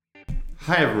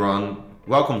Hi everyone,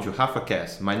 welcome to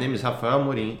RafaCast. My name is Rafael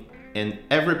Morim, and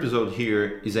every episode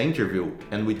here is an interview,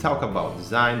 and we talk about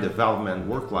design, development,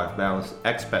 work-life balance,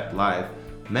 expat life,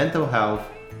 mental health,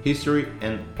 history,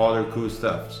 and other cool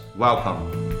stuffs.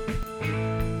 Welcome.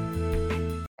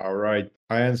 All right.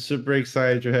 I am super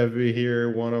excited to have you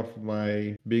here, one of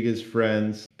my biggest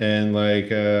friends. And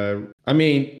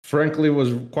frankly, it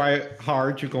was quite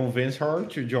hard to convince her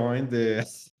to join the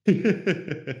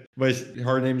but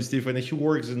her name is Tiffany. She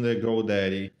works in the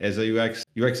GoDaddy as a UX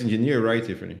engineer, right,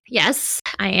 Tiffany? Yes,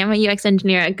 I am a UX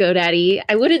engineer at GoDaddy.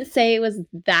 I wouldn't say it was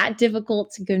that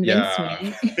difficult to convince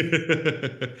me.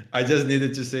 I just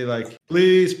needed to say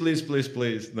please, please, please,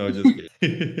 please. No, just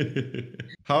kidding.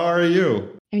 How are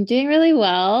you? I'm doing really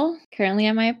well. Currently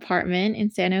at my apartment in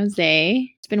San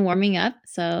Jose. It's been warming up,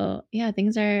 so yeah,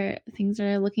 things are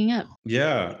looking up.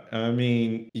 Yeah,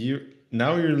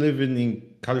 you're living in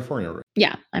California, right?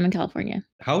 Yeah, I'm in California.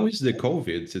 How is the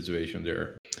COVID situation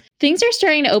there? Things are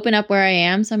starting to open up where I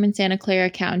am. So I'm in Santa Clara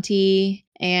County,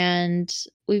 and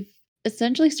we've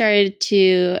essentially started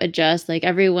to adjust. Like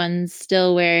everyone's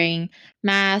still wearing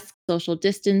masks, social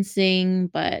distancing,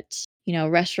 but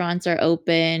restaurants are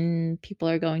open, people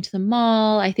are going to the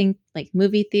mall. I think like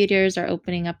movie theaters are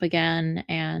opening up again,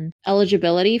 and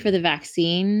eligibility for the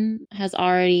vaccine has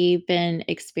already been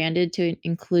expanded to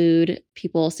include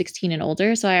people 16 and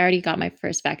older. So I already got my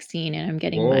first vaccine, and I'm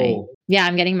getting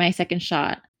I'm getting my second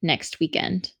shot next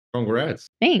weekend. Congrats.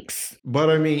 Thanks. But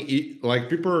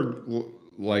people are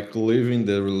living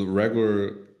the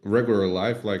regular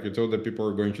life. Like you told that people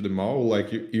are going to the mall.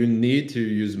 Like you need to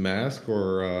use mask,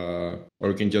 or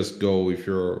you can just go if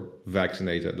you're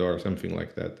vaccinated or something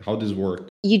like that. How does this work?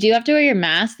 You do have to wear your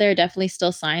mask. There are definitely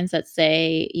still signs that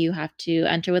say you have to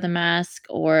enter with a mask,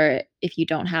 or if you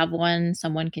don't have one,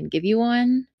 someone can give you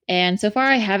one. And so far,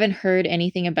 I haven't heard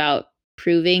anything about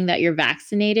proving that you're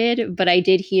vaccinated, but I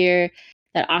did hear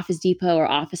that Office Depot or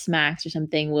Office Max or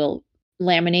something will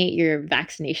laminate your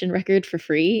vaccination record for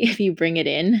free if you bring it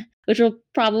in, which will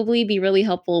probably be really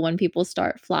helpful when people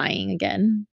start flying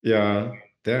again. Yeah.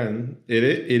 Then it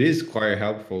is quite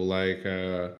helpful.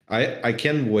 I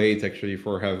can't wait actually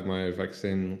for have my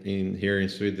vaccine in here in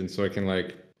Sweden, so I can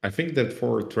I think that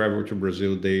for travel to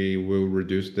Brazil they will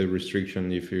reduce the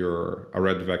restriction if you're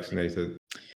already vaccinated.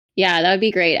 Yeah, that would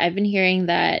be great. I've been hearing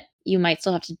that you might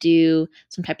still have to do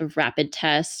some type of rapid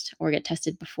test or get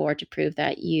tested before to prove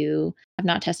that you have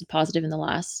not tested positive in the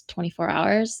last 24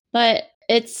 hours. But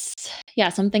it's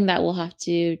something that we'll have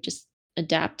to just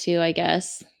adapt to, I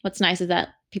guess. What's nice is that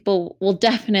people will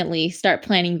definitely start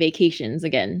planning vacations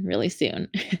again really soon.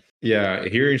 Yeah,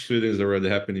 here in Sweden is already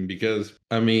happening because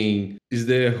it's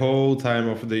the whole time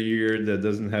of the year that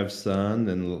doesn't have sun,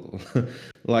 and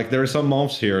there are some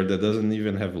months here that doesn't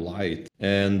even have light,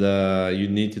 and you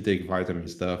need to take vitamin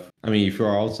stuff. If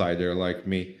you're outsider like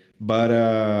me. But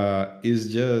it's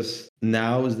just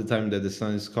now is the time that the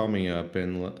sun is coming up,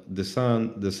 and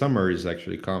the summer is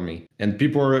actually coming, and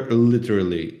people are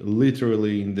literally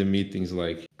in the meetings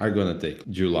are gonna take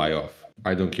July off.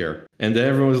 I don't care. And then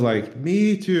everyone was like,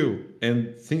 me too.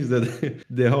 And thinks that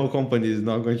the whole company is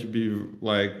not going to be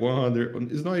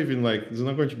 100. It's not even it's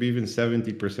not going to be even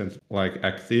 70%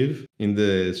 active in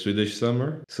the Swedish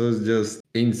summer. So it's just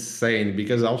insane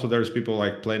because also there's people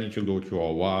planning to go to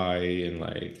Hawaii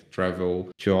and travel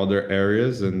to other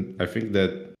areas. And I think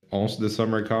that once the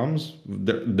summer comes,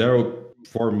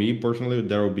 for me personally,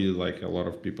 there will be a lot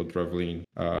of people traveling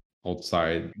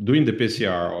outside doing the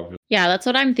PCR, obviously. Yeah, that's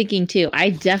what I'm thinking too.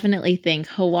 I definitely think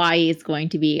Hawaii is going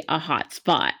to be a hot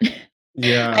spot.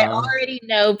 Yeah. I already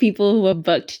know people who have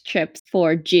booked trips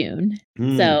for June.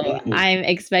 So I'm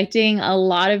expecting a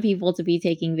lot of people to be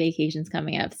taking vacations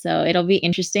coming up. So it'll be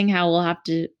interesting how we'll have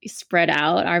to spread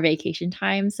out our vacation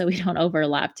time so we don't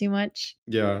overlap too much.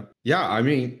 Yeah. Yeah. I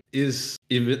think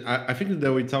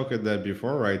that we talked about that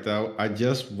before, right? I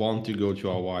just want to go to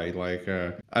Hawaii.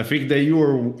 I think that you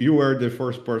were the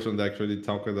first person that actually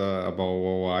talked about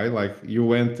Hawaii. You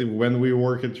went when we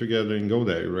worked together in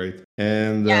GoDaddy, right?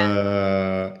 And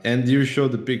you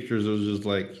showed the pictures. I was just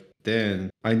then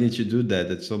I need to do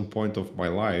that at some point of my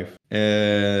life.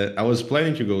 And I was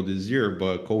planning to go this year,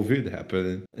 but COVID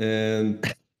happened, and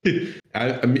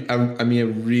I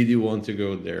really want to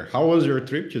go there. How was your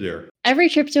trip to there? Every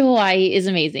trip to Hawaii is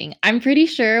amazing. I'm pretty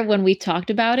sure when we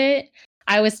talked about it,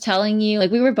 I was telling you,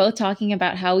 we were both talking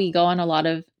about how we go on a lot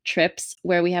of trips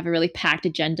where we have a really packed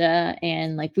agenda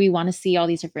and like we want to see all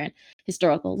these different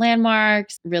historical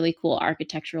landmarks, really cool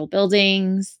architectural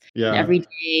buildings. And Yeah. every day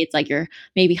it's like you're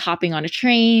maybe hopping on a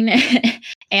train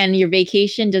and your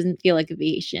vacation doesn't feel like a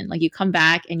vacation. Like you come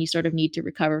back and you sort of need to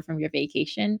recover from your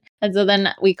vacation. And so then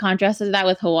we contrasted that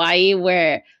with Hawaii,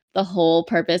 where the whole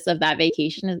purpose of that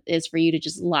vacation is for you to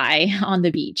just lie on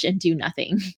the beach and do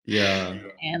nothing Yeah.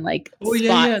 and like Oh yeah,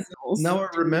 spot yeah. seals. Now I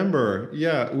remember.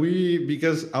 Yeah,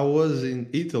 because I was in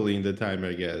Italy in the time,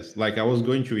 I guess. Like I was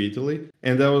going to Italy,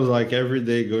 and I was like every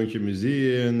day going to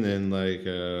museum, and like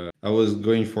I was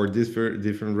going for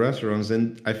different restaurants.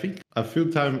 And I think a few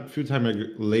time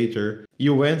later,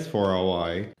 you went for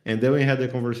Hawaii, and then we had a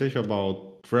conversation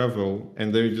about travel,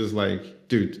 and then you just like,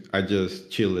 dude, I just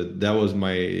chilled. That was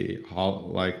my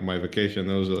vacation.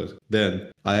 I was like,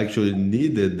 then I actually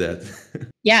needed that.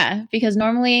 Yeah, because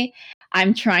normally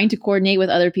I'm trying to coordinate with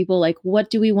other people, like, what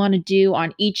do we want to do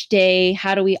on each day?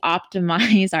 How do we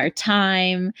optimize our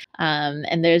time?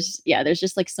 And there's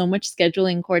just like so much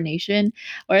scheduling coordination.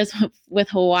 Whereas with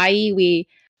Hawaii, we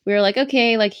were like,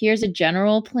 okay, like here's a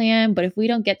general plan, but if we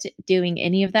don't get to doing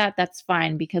any of that, that's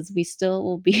fine because we still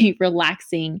will be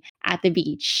relaxing at the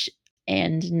beach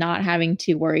and not having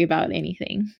to worry about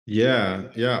anything. Yeah,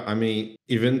 yeah. I mean,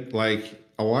 even like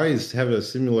Hawaii's have a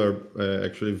similar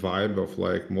actually vibe of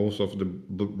like most of the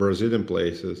Brazilian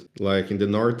places. Like in the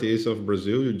northeast of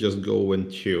Brazil, you just go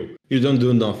and chill. You don't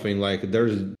do nothing. Like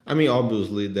I mean,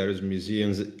 obviously there's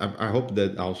museums. I hope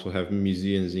that also have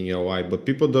museums in Hawaii, but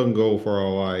people don't go for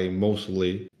Hawaii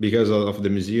mostly because of the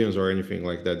museums or anything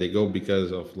like that. They go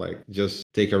because of like just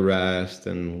take a rest.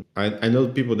 And I know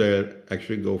people that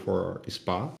actually go for a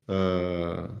spa.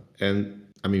 And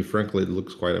I mean, frankly, it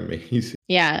looks quite amazing.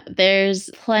 Yeah, there's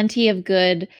plenty of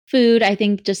good food. I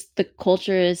think just the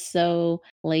culture is so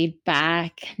laid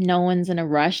back. No one's in a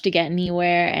rush to get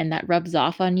anywhere, and that rubs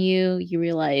off on you. You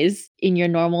realize in your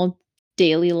normal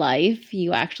daily life,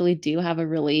 you actually do have a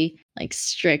really like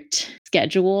strict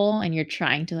schedule and you're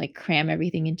trying to like cram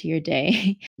everything into your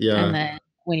day. And Yeah, then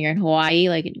when you're in Hawaii,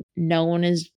 like no one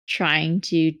is trying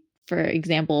to, for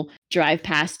example, drive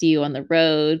past you on the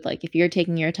road. Like if you're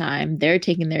taking your time, they're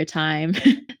taking their time.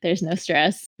 There's no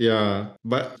stress. yeah.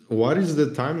 But what is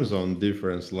the time zone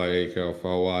difference like of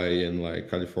Hawaii and like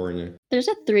California? There's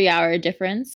a 3-hour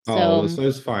difference. Oh, So so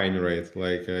it's fine, right?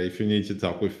 Like if you need to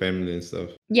talk with family and stuff.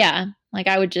 yeah, like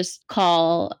I would just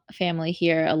call family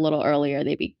here a little earlier.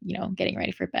 They'd be, getting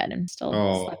ready for bed and still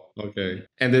slept. Oh, okay.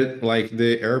 And then like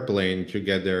the airplane to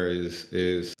get there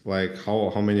is like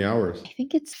how many hours? I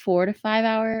think it's 4 to 5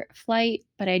 hour flight,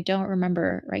 but I don't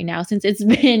remember right now since it's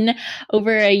been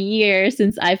over a year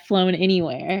since I've flown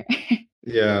anywhere.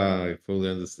 Yeah, I fully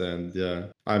understand. Yeah.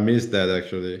 I missed that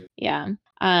actually. Yeah.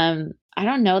 I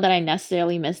don't know that I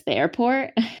necessarily miss the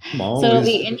airport. Come So on, it'll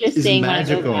be It's interesting when I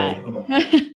go magical.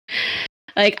 back.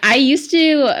 Like I used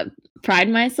to pride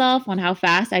myself on how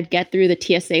fast I'd get through the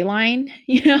TSA line,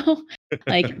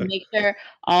 like make sure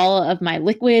all of my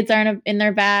liquids are in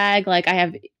their bag. Like I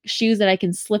have shoes that I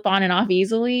can slip on and off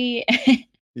easily.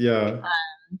 Yeah.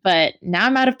 But now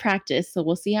I'm out of practice, so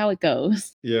we'll see how it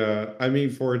goes. Yeah, I mean,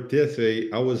 for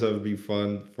TSA, always have been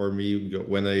fun for me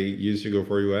when I used to go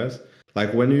for US.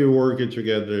 Like when we were working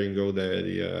together in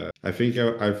GoDaddy, I think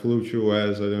I flew to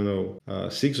US, I don't know,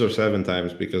 6 or 7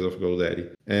 times because of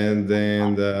GoDaddy. And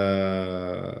then,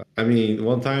 I mean,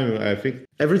 one time, I think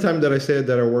every time that I said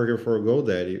that I worked for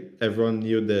GoDaddy, everyone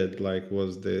knew that like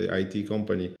was the IT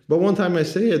company. But one time I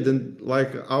say it, then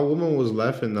like a woman was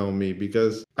laughing on me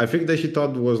because I think that she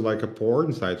thought it was like a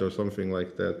porn site or something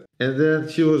like that. And then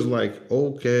she was like,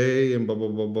 okay, and blah, blah,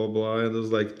 blah, blah, blah. And I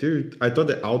was like, dude, I thought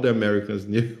that all the Americans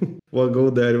knew what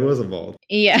GoDaddy was about.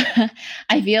 Yeah.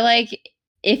 I feel like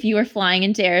if you were flying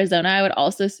into Arizona, I would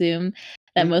also assume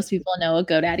that Mm. most people know what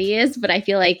GoDaddy is. But I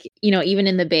feel like, even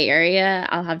in the Bay Area,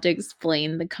 I'll have to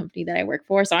explain the company that I work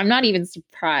for. So I'm not even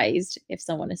surprised if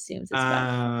someone assumes it's about.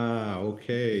 Ah,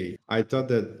 okay. I thought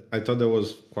that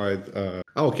was quite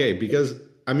okay, because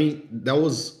I mean that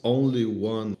was only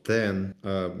 110,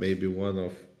 maybe one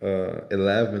of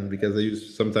 11,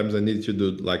 because sometimes I need to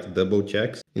do like double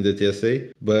checks in the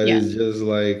TSA, but Yeah. it's just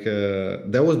like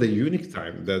that was the unique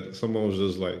time that someone was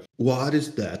just like, "What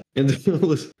is that?" And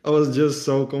I was just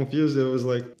so confused. It was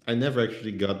like I never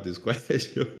actually got this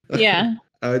question. Yeah.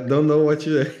 I don't know what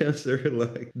you answer.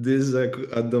 Like, this is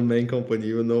a domain company.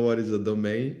 You know what is a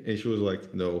domain? And she was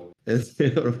like, no. And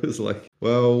Taylor was like,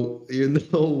 well,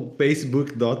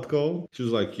 Facebook.com? She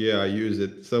was like, yeah, I use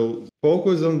it. So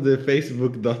focus on the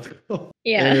Facebook.com.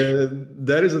 Yeah. And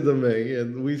that is a domain,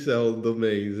 and we sell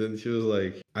domains. And she was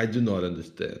like, I do not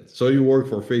understand. So you work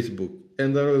for Facebook?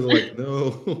 And I was like,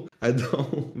 no, I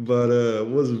don't. But it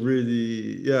was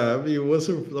really, yeah, I mean, it was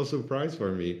a surprise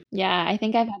for me. Yeah, I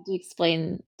think I've had to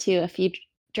explain to a few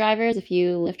drivers, a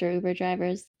few Lyft or Uber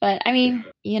drivers. But I mean,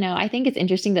 I think it's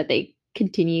interesting that they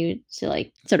continue to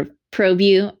like sort of probe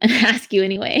you and ask you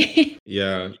anyway.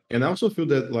 Yeah, and I also feel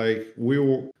that like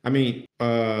you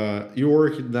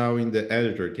work now in the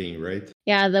editor team, right?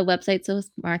 Yeah, the website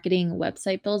sales marketing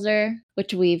website builder,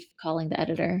 which we've calling the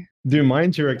editor. Do you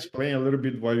mind to explain a little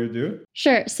bit what you do?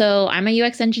 Sure. So I'm a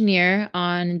UX engineer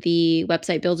on the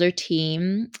website builder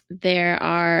team. There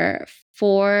are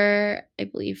 4, I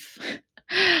believe.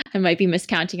 I might be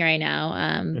miscounting right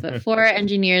now, but 4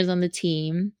 engineers on the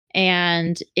team.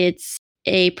 And it's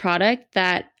a product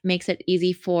that makes it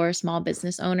easy for small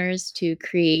business owners to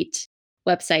create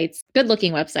websites, good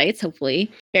looking websites,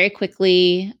 hopefully, very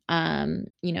quickly.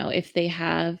 If they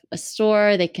have a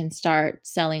store, they can start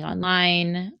selling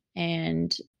online,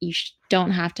 and you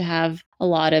don't have to have a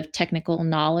lot of technical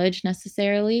knowledge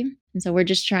necessarily. And so we're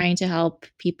just trying to help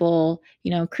people,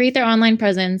 create their online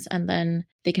presence, and then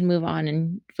they can move on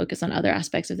and focus on other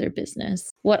aspects of their business.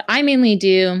 What I mainly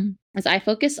do is I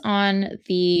focus on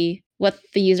what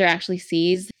the user actually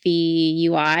sees, the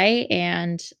UI,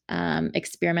 and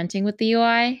experimenting with the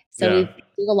UI. So we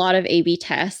do a lot of A/B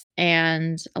tests,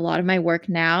 and a lot of my work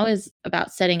now is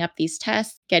about setting up these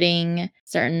tests, getting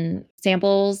certain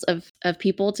samples of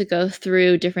people to go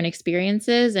through different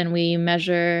experiences, and we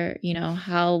measure,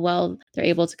 how well they're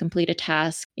able to complete a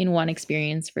task in one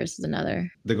experience versus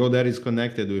another. The goal that is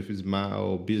connected with is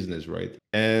my business, right?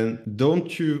 And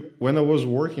when I was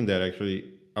working there, actually,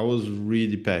 I was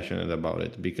really passionate about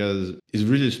it because it's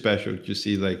really special to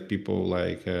see like people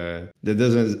like that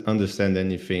doesn't understand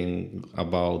anything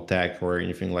about tech or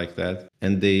anything like that,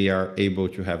 and they are able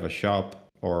to have a shop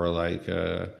or like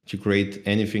to create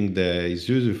anything that is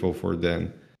useful for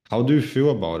them. How do you feel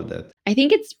about that? I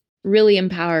think it's really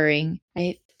empowering.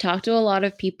 I talk to a lot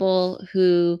of people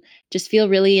who just feel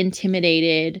really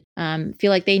intimidated,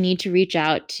 feel like they need to reach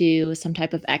out to some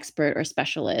type of expert or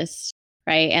specialist,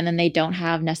 right? And then they don't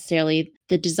have necessarily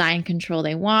the design control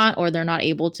they want, or they're not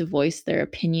able to voice their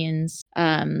opinions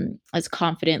as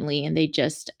confidently, and they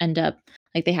just end up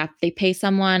like they pay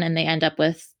someone and they end up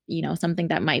with something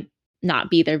that might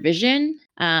not be their vision.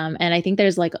 And I think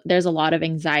there's a lot of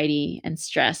anxiety and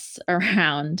stress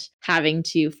around having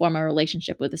to form a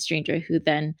relationship with a stranger who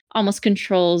then almost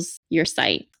controls your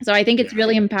site. So I think it's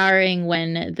really empowering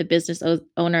when the business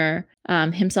owner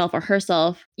himself or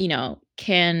herself,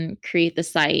 can create the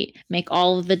site, make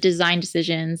all of the design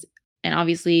decisions. And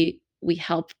obviously we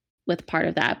help with part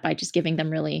of that by just giving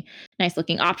them really nice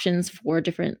looking options for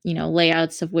different,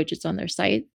 layouts of widgets on their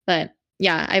site. But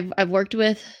yeah, I've worked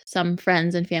with some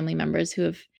friends and family members who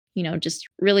have, just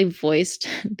really voiced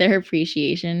their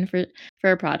appreciation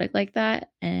for a product like that,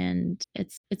 and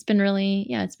it's been really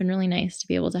nice to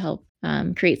be able to help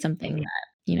create something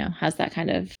that has that kind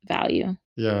of value.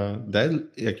 Yeah, that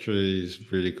actually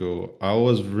is really cool. I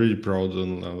was really proud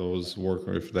when I was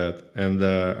working with that, and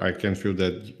I can feel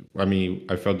that. I mean,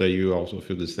 I felt that you also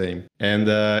feel the same. And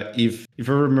if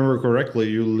I remember correctly,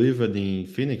 you live in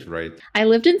Phoenix, right? I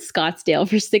lived in Scottsdale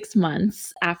for 6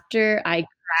 months after I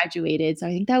graduated. So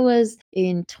I think that was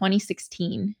in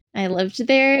 2016. I lived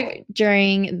there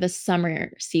during the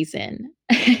summer season.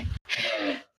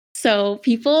 So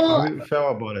How you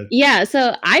felt about it? yeah,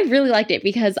 so I really liked it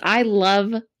because I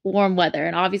love warm weather.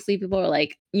 And obviously people are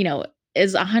like,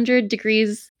 is 100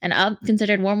 degrees and up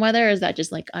considered warm weather? Or is that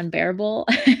just like unbearable?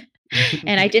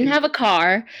 And I didn't have a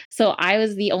car, so I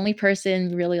was the only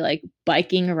person really like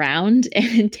biking around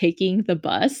and taking the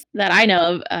bus that I know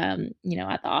of, at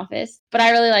the office. But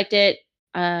I really liked it.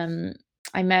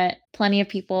 I met plenty of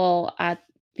people at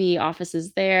the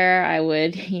offices there. I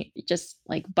would just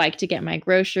like bike to get my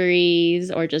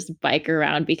groceries or just bike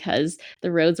around because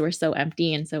the roads were so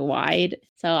empty and so wide.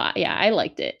 So yeah, I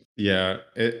liked it. Yeah,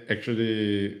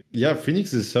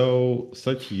 Phoenix is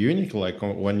such unique. Like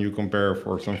when you compare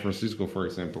for San Francisco, for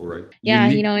example, right? Yeah,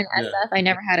 in SF, I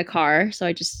never had a car, so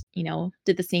I just,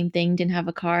 did the same thing. Didn't have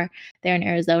a car there in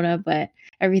Arizona, but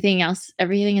everything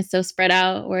is so spread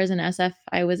out. Whereas in SF,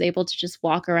 I was able to just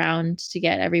walk around to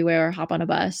get everywhere or hop on a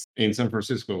bus. In San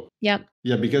Francisco. Yep.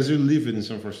 Yeah, because you live in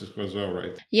San Francisco as well,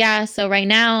 right? Yeah. So right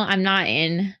now I'm not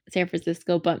in San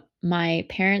Francisco, but my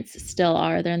parents still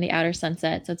are. They're in the outer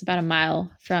Sunset, so it's about a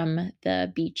mile from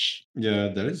the beach. Yeah,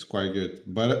 that is quite good.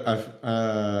 But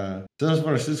San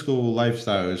Francisco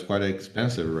lifestyle is quite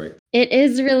expensive, right? It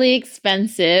is really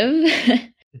expensive.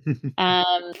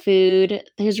 Food,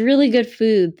 there's really good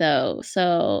food though.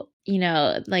 So,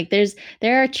 like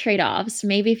there are trade-offs.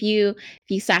 Maybe if you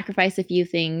sacrifice a few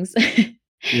things,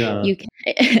 Yeah. you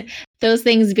can those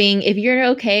things being if you're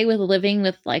okay with living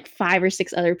with like 5 or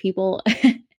 6 other people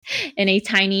in a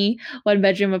tiny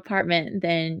one-bedroom apartment,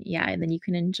 then yeah, and then you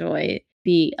can enjoy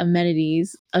the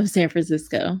amenities of San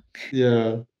Francisco.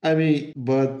 Yeah, I mean,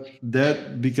 but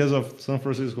that because of San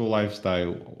Francisco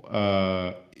lifestyle,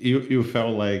 you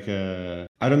felt like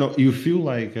I don't know, you feel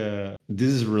like this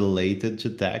is related to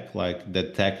tech, like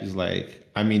that tech is like,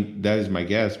 I mean, that is my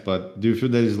guess, but do you feel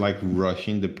that is like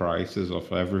rushing the prices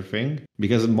of everything?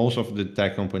 Because most of the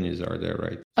tech companies are there,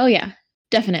 right? Oh yeah,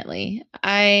 definitely.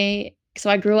 I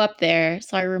grew up there,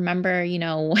 so I remember,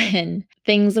 when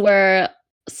things were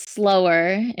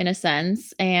slower in a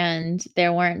sense and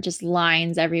there weren't just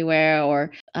lines everywhere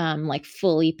or like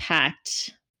fully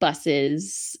packed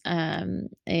buses,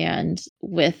 and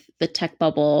with the tech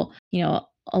bubble,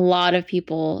 a lot of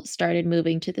people started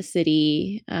moving to the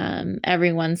city.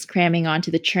 Everyone's cramming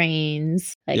onto the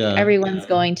trains. Like Yeah. everyone's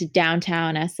going to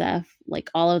downtown SF, like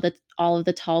all of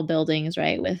the tall buildings,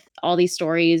 right? With all these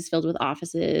stories filled with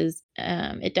offices.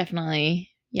 It definitely,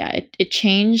 yeah, it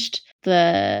changed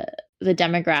the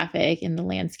demographic and the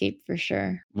landscape for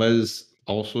sure. But it's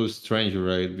also strange,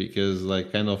 right? Because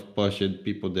like kind of pushed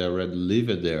people that already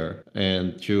live there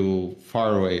and to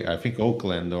far away. I think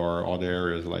Oakland or other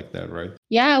areas like that, right?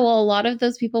 Yeah, well, a lot of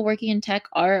those people working in tech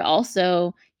are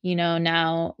also,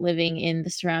 now living in the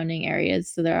surrounding areas.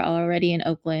 So they're already in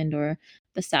Oakland or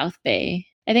the South Bay.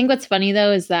 I think what's funny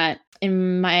though is that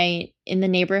in the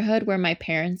neighborhood where my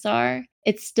parents are,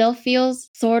 it still feels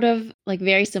sort of like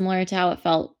very similar to how it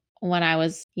felt when I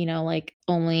was, like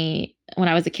only when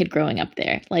I was a kid growing up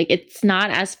there. Like it's not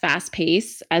as fast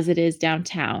paced as it is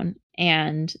downtown.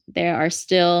 And there are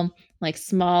still like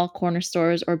small corner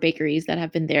stores or bakeries that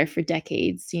have been there for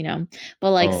decades,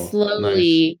 but like Oh, nice.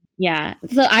 slowly, yeah.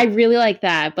 So I really like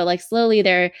that, but like slowly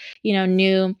there,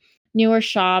 newer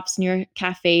shops, newer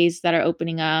cafes that are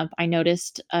opening up. I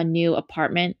noticed a new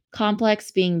apartment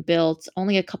complex being built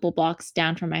only a couple blocks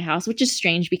down from my house, which is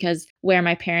strange because where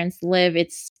my parents live,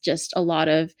 it's just a lot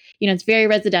of, it's very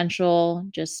residential,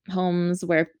 just homes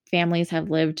where families have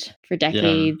lived for Yeah.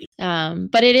 decades.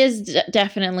 But it is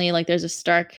definitely like there's a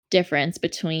stark difference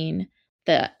between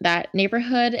that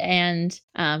neighborhood and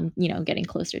getting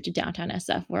closer to downtown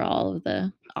SF where all of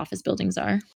the office buildings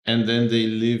are. And then they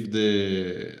leave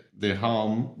the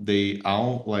home they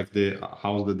own, like the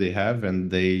house that they have, and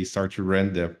they start to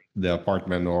rent the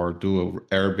apartment or do a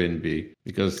Airbnb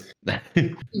because that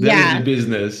is the Yeah.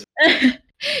 business.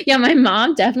 Yeah, my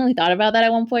mom definitely thought about that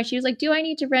at one point. She was like, "Do I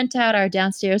need to rent out our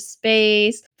downstairs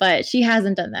space?" But she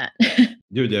hasn't done that.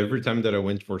 Dude, every time that I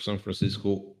went for San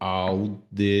Francisco, all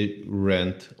the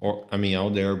rent or I mean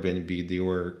all the Airbnb, they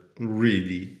were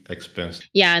really expensive.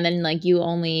 Yeah, and then like you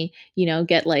only,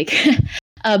 get like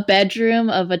a bedroom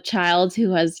of a child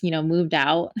who has, moved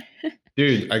out.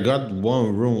 Dude, I got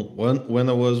one room when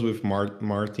I was with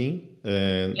Martin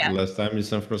and Yeah. last time in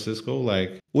San Francisco.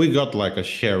 Like we got like a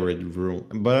shared room,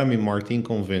 but I mean Martin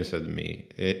convinced me.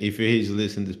 If he's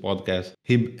listening to this podcast,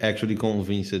 he actually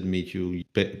convinced me to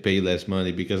pay less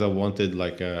money because I wanted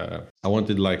like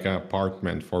an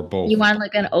apartment for both. You want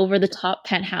like an over the top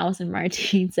penthouse, and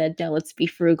Martine said, "No, let's be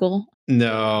frugal."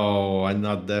 No, I'm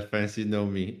not that fancy. Know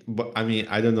me, but I mean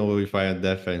I don't know if I am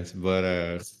that fancy,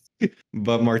 but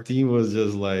but Martin was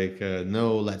just like,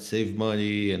 no, let's save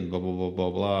money and blah blah blah blah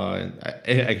blah. And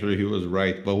actually, he was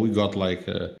right. But we got like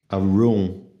a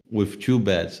room with 2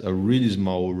 beds, a really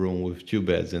small room with 2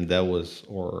 beds, and that was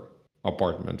our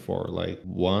apartment for like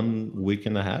 1 week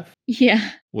and a half. Yeah.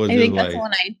 Was I just think that's like,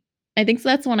 when I think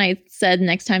that's when I said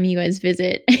next time you guys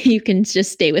visit, you can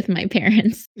just stay with my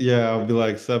parents. yeah, I'll be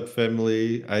like, sub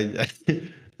family, I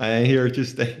am here to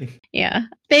stay. Yeah.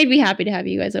 They'd be happy to have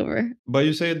you guys over. But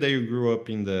you said that you grew up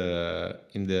in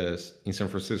San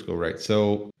Francisco, right?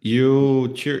 So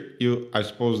you I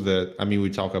suppose that I mean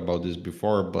we talked about this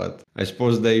before, but I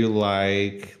suppose that you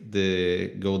like the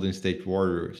Golden State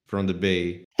Warriors from the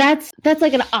Bay. That's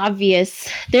like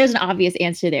there's an obvious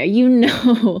answer there. I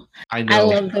I know,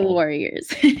 love the Warriors.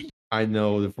 I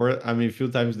know. The first, I mean, a few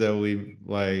times that we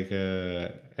like,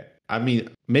 I mean,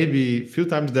 maybe a few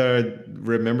times that I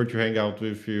remember to hang out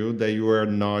with you that you were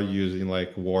not using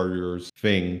like Warriors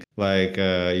thing. Like,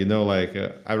 I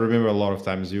remember a lot of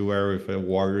times you were with a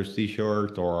Warriors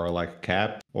t-shirt or like a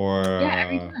cap or,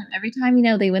 Yeah, every time,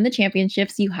 they win the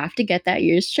championships, you have to get that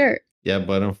year's shirt. yeah,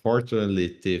 but unfortunately,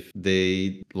 Tiff,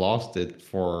 they lost it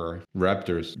for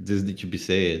Raptors. This need to be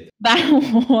said.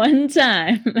 That one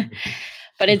time.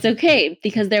 But it's okay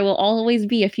because there will always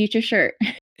be a future shirt.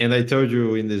 And I told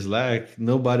you in the Slack,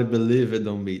 nobody believed it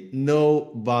on me.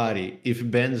 Nobody. If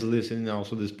Ben's listening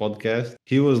also this podcast,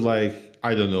 he was like,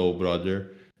 I don't know,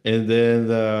 brother. And then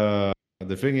the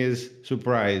thing is,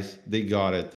 surprise, they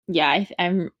got it. Yeah,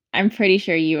 I'm pretty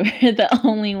sure you were the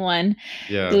only one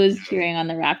who Yeah. was cheering on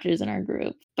the Raptors in our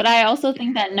group. But I also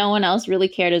think that no one else really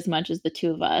cared as much as the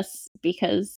two of us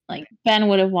because like Ben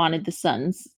would have wanted the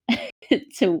Suns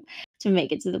to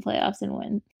make it to the playoffs and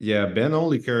win. Yeah, Ben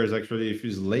only cares actually if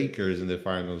he's Lakers in the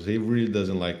finals. He really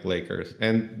doesn't like Lakers.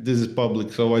 And this is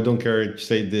public, so I don't care to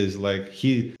say this. Like,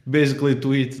 he basically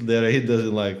tweets that he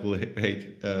doesn't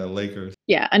hate Lakers.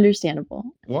 Yeah, understandable.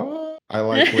 What? I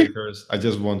like Lakers. I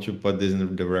just want to put this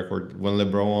in the record. When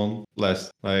LeBron won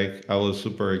last, like, I was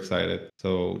super excited.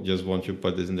 So just want to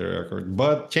put this in the record.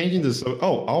 But changing this.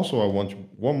 Also, I want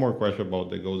one more question about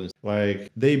the Golden State.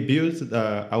 Like, they built.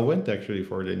 I went actually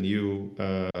for the new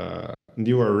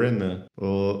arena.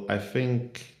 Well, I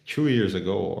think 2 years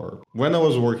ago, or when I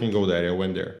was working GoDaddy, I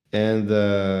went there. And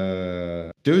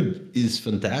dude, it's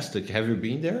fantastic. Have you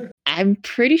been there? I'm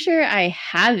pretty sure I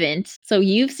haven't. So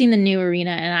you've seen the new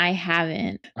arena and I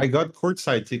haven't. I got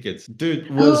courtside tickets. Dude,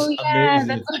 was amazing.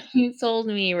 That's what you told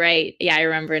me, right? Yeah, I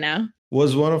remember now.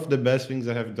 Was one of the best things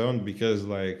I have done because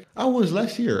like I was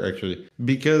last year actually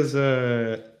because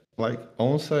like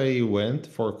once I went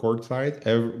for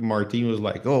courtside, Martin was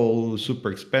like, "Oh, super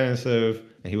expensive,"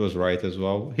 and he was right as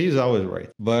well. He's always right,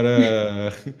 but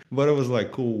but I was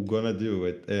like, "Cool, gonna do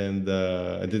it," and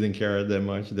I didn't care that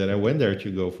much that I went there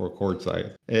to go for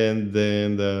courtside, and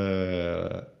then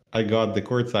I got the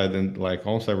courtside, and like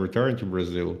once I returned to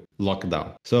Brazil,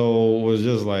 lockdown. So it was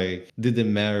just like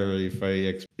didn't matter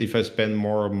if I spend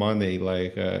more money.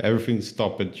 Like everything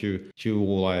stopped to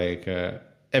like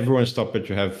everyone stopped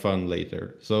to have fun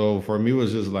later. So for me, it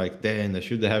was just like, damn, I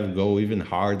should have go even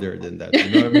harder than that. You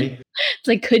know what I mean? It's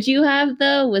like, could you have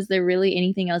though? Was there really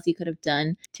anything else you could have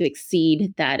done to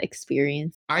exceed that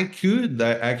experience? I could.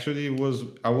 I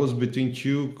was between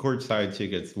two courtside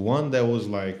tickets. One that was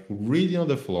like really on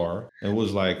the floor. It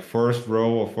was like first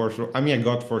row or first row. I mean, I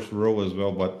got first row as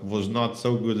well, but was not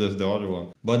so good as the other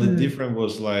one. But the difference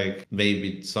was like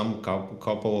maybe some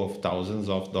couple of thousands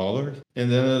of dollars.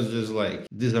 And then it was just like,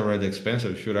 these are already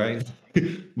expensive. Should I?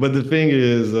 But the thing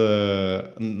is,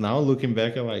 now looking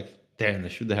back, I'm like, damn, I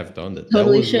should have done that.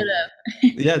 Totally should have.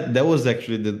 Yeah, that was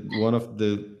actually the one of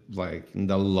the like in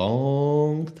the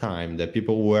long time that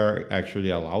people were actually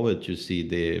allowed to see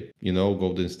the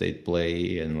Golden State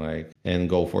play and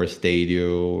go for a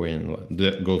stadium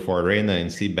and go for arena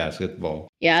and see basketball.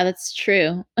 Yeah, that's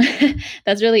true.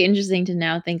 That's really interesting to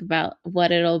now think about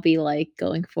what it'll be like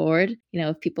going forward.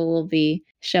 If people will be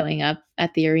showing up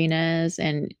at the arenas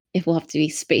and if we'll have to be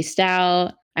spaced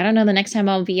out. I don't know the next time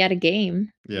I'll be at a game.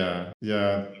 Yeah.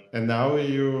 And now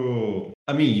you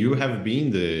have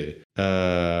been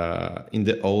in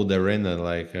the old arena,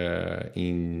 like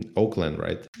in Oakland,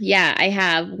 right? Yeah, I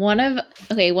have. One of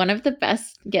the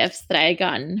best gifts that I had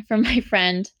gotten from my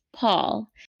friend Paul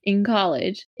in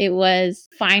college. It was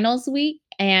finals week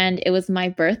and it was my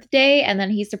birthday, and then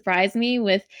he surprised me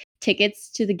with tickets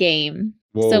to the game.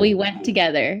 Whoa. So we went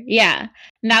together. Yeah.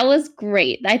 And that was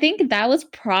great. I think that was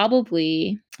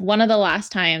probably one of the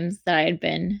last times that I had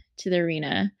been to the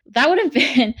arena. That would have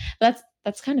been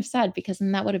that's kind of sad because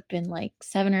then that would have been like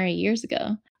 7 or 8 years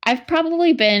ago. I've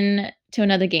probably been to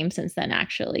another game since then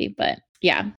actually, but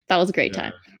yeah, that was a great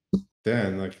time.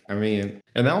 Then,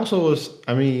 and I was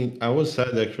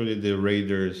sad actually the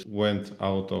Raiders went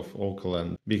out of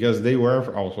Oakland because they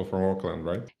were also from Oakland,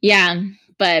 right? Yeah,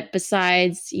 but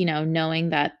besides, knowing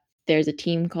that there's a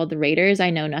team called the Raiders, I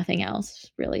know nothing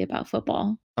else really about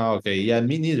football. Oh, okay. Yeah,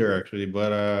 me neither actually.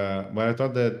 But I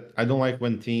thought that I don't like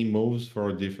when team moves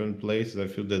for different places. I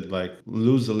feel that like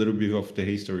lose a little bit of the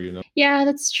history, Yeah,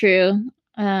 that's true.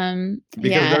 Because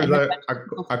there's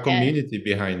a community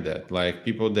behind that, like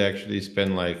people that actually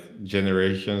spend like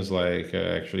generations like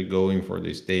actually going for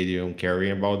the stadium,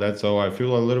 caring about that. So I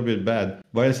feel a little bit bad,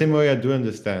 but the same way I do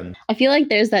understand. I feel like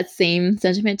there's that same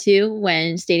sentiment too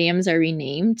when stadiums are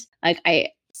renamed. Like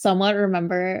somewhat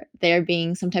remember there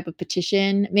being some type of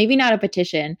petition, maybe not a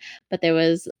petition, but there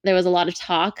was a lot of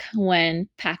talk when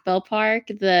Pac Bell Park,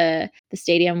 the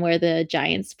stadium where the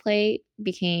Giants play,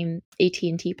 became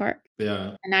AT&T Park.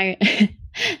 Yeah. And I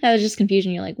that was just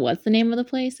confusion. You're like, what's the name of the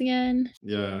place again?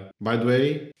 Yeah. By the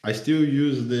way, I still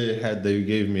use the hat that you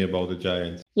gave me about the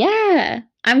Giants. Yeah.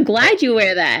 I'm glad you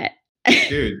wear that.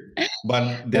 Dude.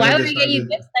 But then Why I would I get you decided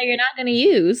gifts that you're not going to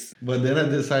use? but then I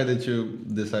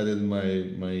decided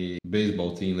my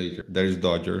baseball team later. There's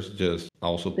Dodgers, just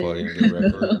also putting the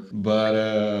record. But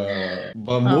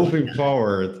Oh. moving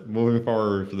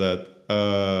forward to that.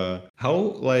 How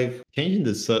like changing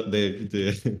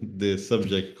the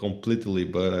subject completely,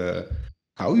 but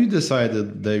how you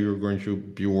decided that you're going to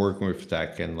be working with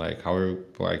tech and like how you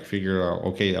like figure out,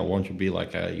 okay, I want to be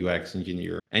like a UX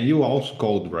engineer, and you also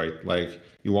code, right? Like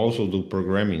you also do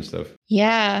programming stuff.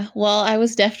 Yeah. Well, I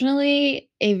was definitely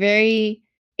a very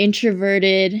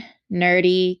introverted,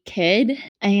 nerdy kid,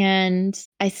 and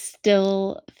I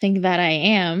still think that I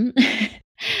am.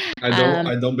 Um,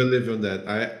 I don't believe in that.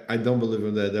 I don't believe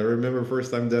in that. I remember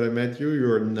first time that I met you,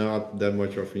 you're not that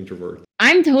much of introvert.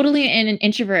 I'm totally an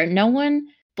introvert. No one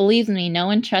believes me. No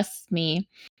one trusts me.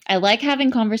 I like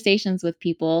having conversations with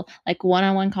people, like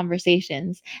one-on-one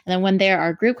conversations. And then when there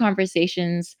are group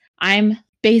conversations, I'm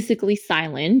basically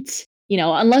silent,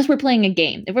 unless we're playing a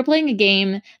game. If we're playing a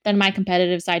game, then my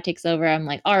competitive side takes over. I'm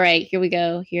like, all right, here we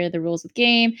go. Here are the rules of the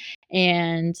game.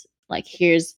 And like,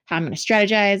 here's how I'm going to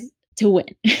strategize to win.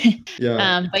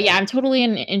 Yeah. But yeah, I'm totally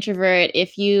an introvert.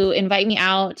 If you invite me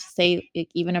out, say like,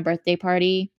 even a birthday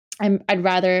party, I'd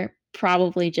rather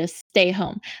probably just stay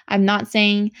home. I'm not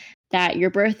saying that your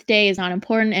birthday is not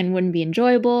important and wouldn't be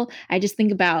enjoyable. I just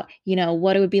think about,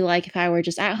 what it would be like if I were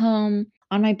just at home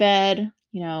on my bed,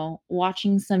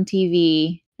 watching some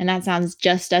TV, and that sounds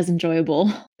just as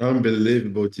enjoyable.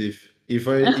 Unbelievable, Tiff. If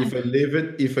I live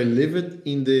it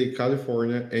in the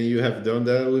California and you have done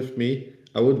that with me,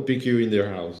 I would pick you in their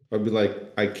house. I'd be like,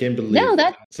 I can't No, believe.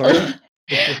 that's Sorry?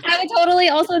 I would totally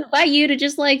also invite you to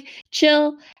just like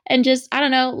chill and just, I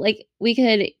don't know, like we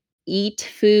could eat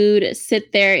food,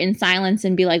 sit there in silence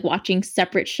and be like watching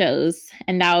separate shows.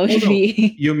 And that would Oh no,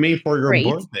 be you mean for your great.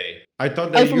 birthday? I thought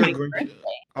Oh, that for you're my going to.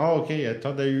 birthday. Oh, okay. I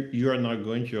thought that you are not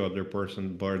going to other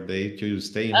person's birthday to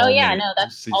stay Oh, home yeah, and no,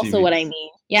 that's see also TV. what I mean.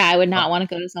 Yeah, I would not Oh, want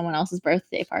to go to someone else's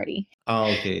birthday party.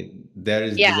 okay. That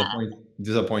is Yeah,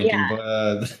 disappointing, yeah.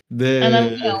 but And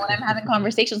then, the when I'm having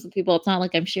conversations with people, it's not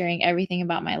like I'm sharing everything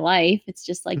about my life. It's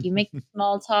just like you make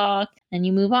small talk and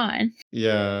you move on.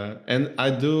 yeah, and I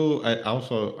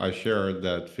share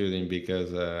that feeling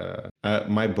because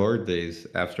my birthdays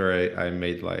after I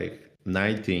made like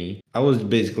 19, I was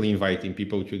basically inviting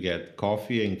people to get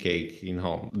coffee and cake in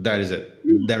home. That is it.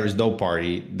 There is no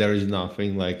party. There is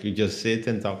nothing. Like you just sit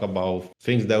and talk about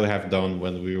things that we have done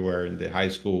when we were in the high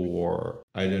school or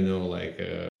I don't know, like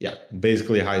yeah,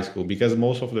 basically high school. Because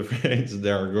most of the friends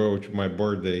that go to my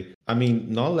birthday. I mean,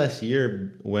 not last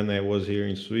year when I was here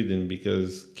in Sweden,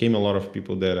 because came a lot of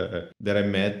people that I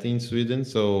met in Sweden.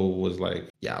 So it was like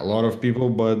yeah, a lot of people,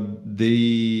 but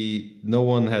no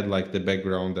one had like the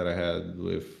background that I had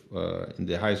with in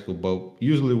the high school. But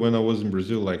usually when I was in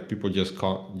Brazil, like people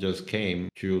just came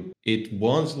to eat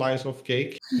one slice of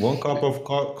cake, one cup of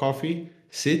coffee,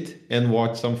 sit and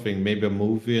watch something, maybe a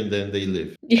movie, and then they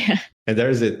leave. Yeah. And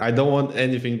there's it. I don't want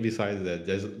anything besides that.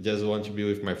 Just want to be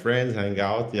with my friends, hang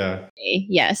out. Yeah,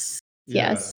 Yes.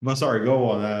 yeah. Yes. But sorry, go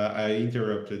on. I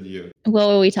interrupted you. What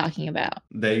were we talking about?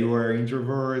 That you were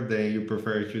introvert, that you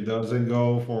prefer to doesn't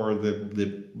go for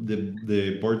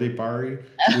the birthday party,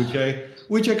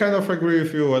 which I kind of agree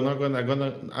with you.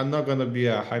 I'm not gonna be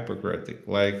a hypocritic.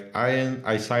 Like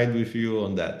I side with you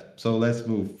on that. So let's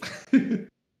move.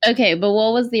 Okay, but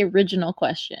what was the original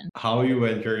question? How you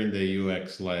enter in the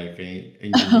UX like Oh,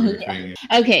 engineer yeah. thing?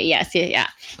 Okay, yes, yeah, yeah.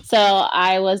 So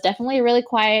I was definitely a really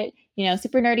quiet,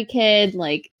 super nerdy kid.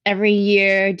 Like every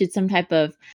year did some type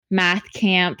of math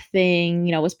camp thing,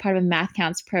 was part of a math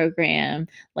counts program,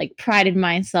 like prided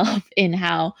myself in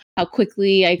how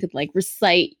quickly I could like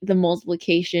recite the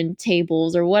multiplication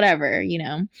tables or whatever,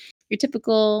 your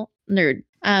typical nerd.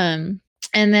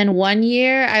 And then one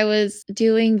year I was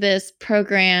doing this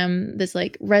program, this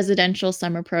like residential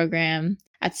summer program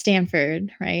at Stanford,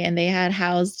 right? And they had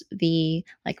housed the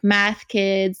like math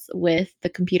kids with the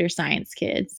computer science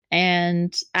kids.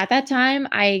 And at that time,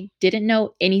 I didn't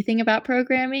know anything about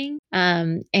programming.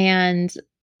 And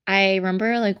I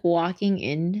remember like walking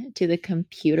into the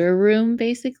computer room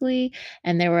basically,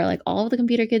 and there were like all of the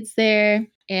computer kids there.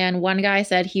 And one guy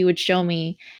said he would show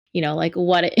me, like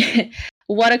what it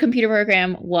what a computer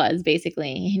program was,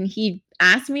 basically. And he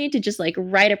asked me to just like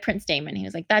write a print statement. He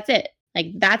was like, that's it. Like,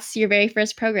 that's your very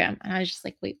first program. And I was just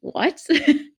like, wait, what?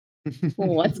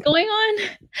 What's going on?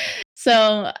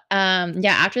 So,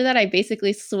 yeah, after that, I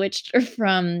basically switched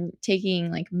from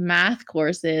taking like math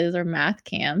courses or math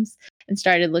camps and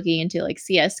started looking into like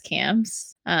CS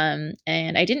camps. And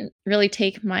I didn't really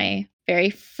take my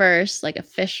very first like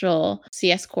official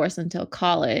CS course until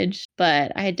college,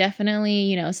 but I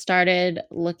definitely, started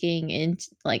looking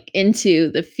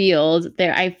into the field.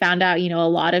 There, I found out, a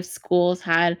lot of schools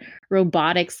had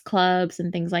robotics clubs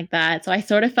and things like that. So I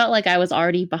sort of felt like I was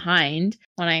already behind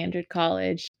when I entered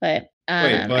college. But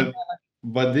Wait,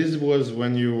 but this was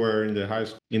when you were in the high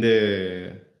school,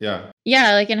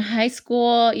 yeah, like in high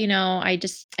school, I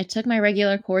took my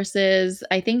regular courses.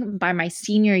 I think by my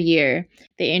senior year,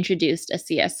 they introduced a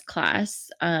CS class.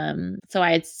 So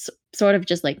I had sort of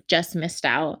just missed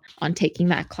out on taking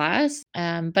that class.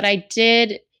 But I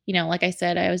did, like I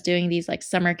said, I was doing these like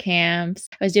summer camps.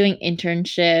 I was doing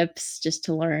internships just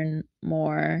to learn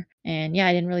more. And yeah,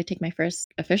 I didn't really take my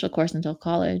first official course until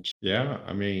college. Yeah,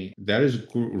 I mean, that is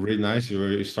really nice.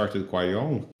 You started quite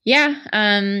young. Yeah.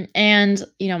 And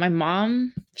my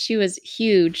mom, she was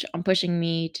huge on pushing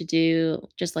me to do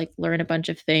just like learn a bunch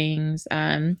of things.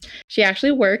 She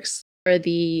actually works for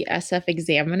the SF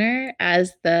Examiner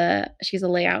she's a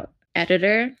layout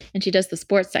editor, and she does the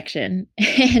sports section.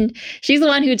 And she's the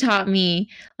one who taught me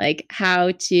like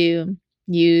how to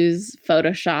use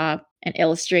Photoshop and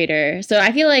Illustrator. So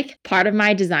I feel like part of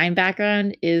my design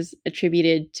background is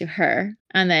attributed to her.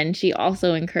 And then she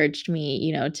also encouraged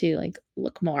me, to like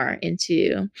look more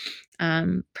into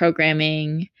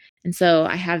programming. And so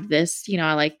I have this,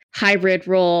 like hybrid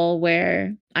role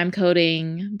where I'm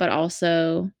coding, but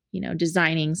also,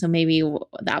 designing. So maybe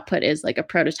the output is like a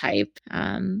prototype.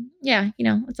 Yeah,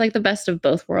 it's like the best of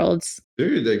both worlds.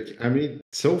 Dude, like, I mean,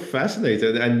 so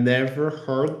fascinated. I never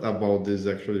heard about this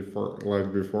actually before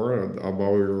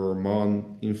about your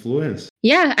mom influence.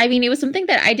 Yeah, I mean, it was something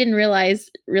that I didn't realize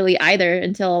really either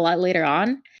until a lot later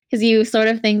on, because you sort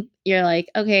of think you're like,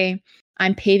 okay,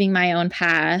 I'm paving my own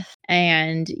path,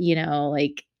 and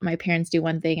like my parents do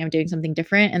one thing, I'm doing something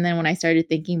different. And then when I started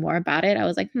thinking more about it, I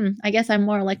was like, I guess I'm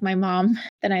more like my mom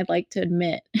than I'd like to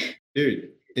admit. Dude,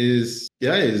 it's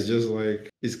just like,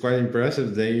 it's quite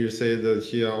impressive. Then you say that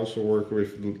she also worked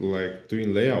with like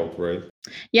doing layout, right?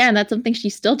 Yeah, and that's something she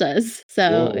still does.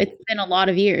 So Whoa. It's been a lot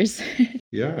of years.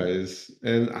 Yeah,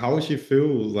 and how she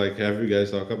feels, like, have you guys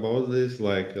talk about this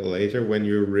like later when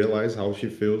you realize how she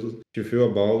feels? She feel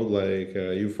about like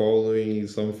you following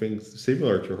something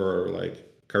similar to her like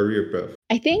career path?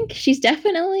 I think she's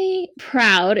definitely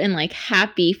proud and like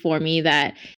happy for me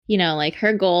that, like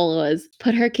her goal was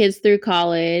put her kids through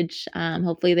college.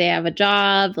 Hopefully they have a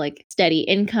job, like steady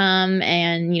income.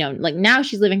 And, like now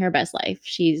she's living her best life.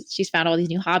 She's found all these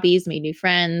new hobbies, made new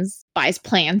friends, buys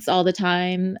plants all the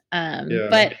time.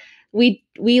 But we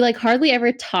like hardly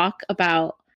ever talk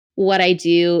about what I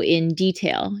do in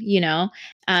detail,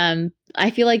 I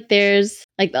feel like there's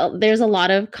a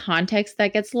lot of context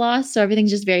that gets lost. So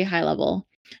everything's just very high level.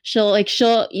 She'll,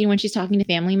 when she's talking to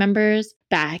family members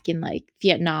back in like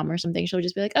Vietnam or something, she'll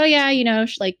just be like, oh yeah,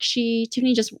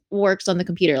 Tiffany just works on the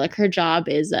computer. Like her job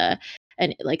is a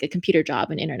computer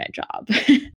job, an internet job.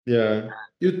 Yeah.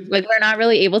 Like we're not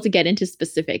really able to get into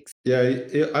specifics. Yeah,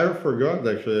 I forgot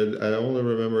actually. I only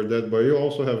remember that. But you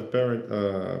also have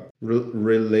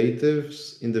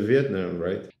relatives in the Vietnam,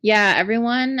 right? Yeah,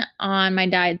 everyone on my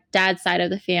dad's side of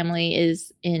the family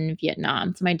is in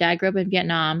Vietnam. So my dad grew up in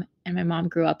Vietnam, and my mom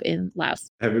grew up in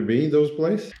Laos. Have you been in those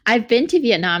places? I've been to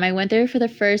Vietnam. I went there for the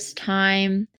first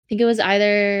time. I think it was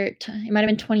it might have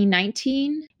been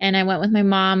 2019. And I went with my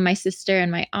mom, my sister, and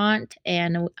my aunt.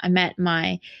 And I met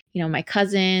my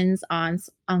cousins, aunts,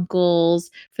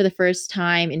 uncles for the first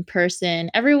time in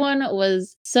person. Everyone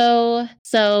was so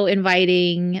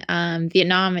inviting.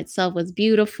 Vietnam itself was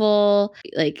beautiful.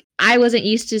 Like I wasn't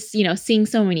used to, seeing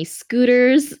so many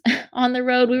scooters on the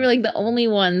road. We were like the only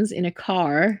ones in a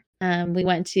car. We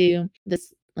went to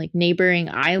this like neighboring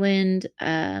island.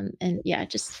 And yeah,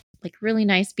 just like really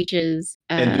nice beaches.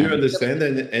 And do you understand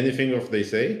anything of they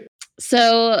say?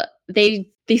 So they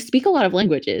speak a lot of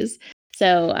languages.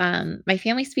 So my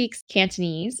family speaks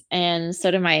Cantonese, and so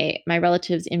do my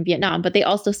relatives in Vietnam, but they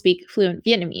also speak fluent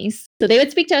Vietnamese. So they would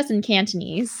speak to us in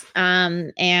Cantonese.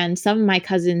 And some of my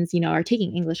cousins, are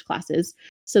taking English classes,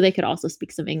 so they could also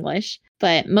speak some English.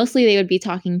 But mostly they would be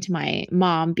talking to my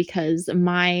mom, because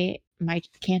my my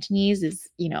Cantonese is,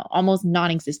 almost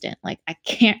non-existent. Like I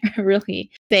can't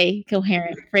really say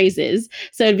coherent phrases.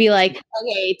 So it'd be like,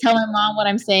 okay, tell my mom what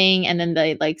I'm saying, and then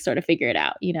they like sort of figure it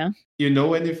out, You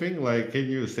know anything? Like, can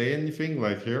you say anything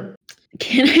like here?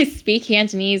 Can I speak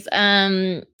Cantonese?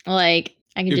 Like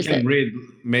I can You just say, can read,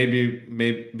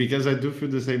 maybe because I do feel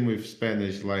the same with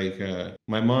Spanish. Like,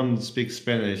 my mom speaks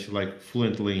Spanish like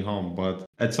fluently in home, but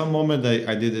at some moment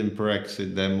I didn't practice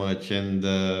it that much, and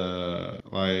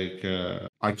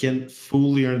I can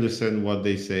fully understand what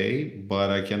they say, but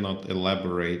I cannot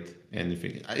elaborate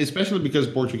anything. Especially because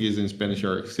Portuguese and Spanish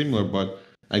are similar, but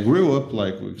I grew up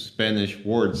like with Spanish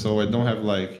words, so I don't have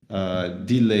like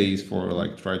delays for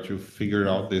like try to figure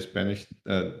out the Spanish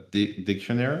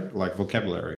dictionary, like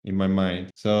vocabulary in my mind.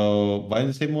 So by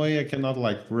the same way, I cannot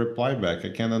like reply back. I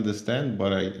can understand,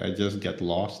 but I just get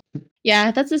lost.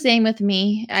 yeah, that's the same with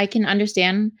me. I can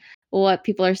understand what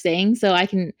people are saying, so I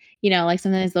can, like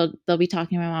sometimes they'll be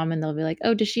talking to my mom and they'll be like,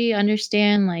 "Oh, does she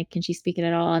understand? Like, can she speak it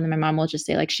at all?" And then my mom will just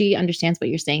say like, "She understands what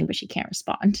you're saying, but she can't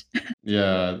respond."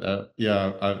 Yeah,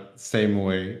 same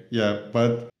way. Yeah,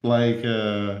 but like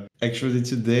actually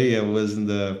today I was in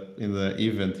the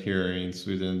event here in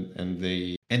Sweden, and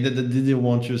they didn't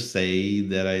want to say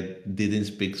that I didn't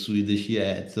speak Swedish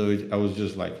yet. So I was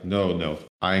just like, no, no,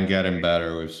 I ain't getting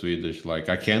better with Swedish. Like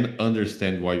I can't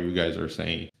understand what you guys are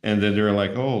saying. And then they're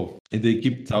like, oh, and they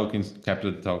kept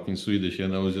talking Swedish,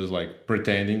 and I was just like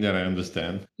pretending that I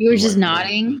understand. You I were was just like,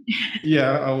 nodding.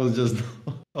 yeah, I was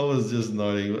just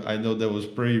nodding. I know that was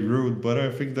pretty rude, but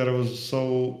I think that I was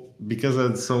so because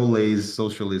I'm so lazy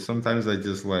socially. Sometimes I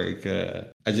just want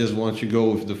to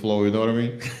go with the flow. You know what I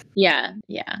mean? Yeah,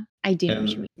 yeah. I do know what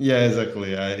you And mean. yeah,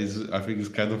 exactly. I think it's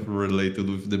kind of related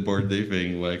with the birthday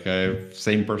thing. Like I have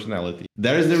same personality.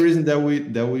 That is the reason that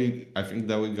we I think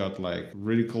that we got like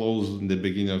really close in the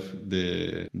beginning of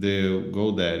the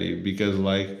GoDaddy, because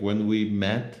like when we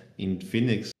met in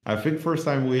Phoenix, I think first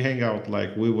time we hang out,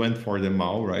 like we went for the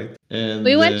mall, right? We And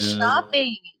went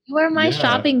shopping. You are my yeah,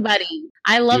 shopping buddy.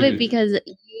 I love it dude, because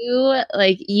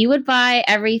you would buy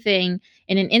everything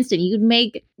in an instant. You'd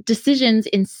make decisions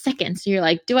in seconds. You're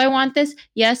like, "Do I want this?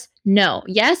 Yes, no.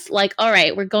 Yes." Like, "All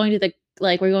right, we're going to the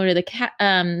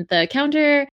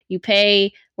counter, you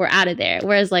pay, we're out of there."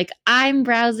 Whereas like I'm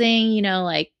browsing,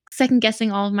 like second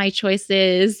guessing all of my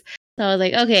choices. So I was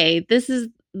like, "Okay, this is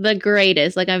the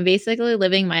greatest. Like I'm basically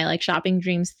living my like shopping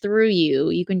dreams through you.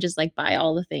 You can just like buy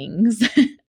all the things."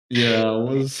 yeah, I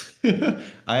was.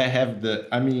 I have the.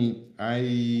 I mean,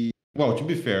 Well, to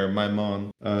be fair, my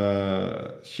mom,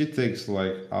 she takes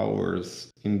like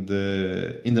hours in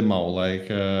the mall. Like,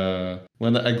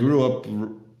 when I grew up,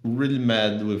 really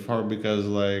mad with her because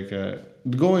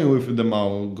going to the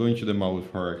mall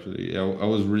with her. Actually, I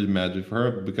was really mad with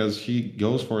her because she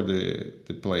goes for the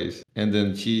place, and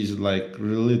then she's like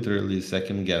literally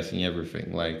second guessing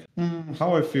everything. Like,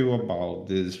 how I feel about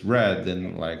this red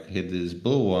and like hit this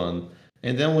blue one.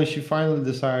 And then when she finally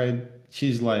decide,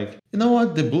 she's like, you know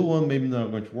what, the blue one maybe not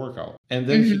going to work out. And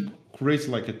then she Mhm. creates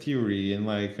like a theory, and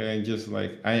I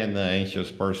am an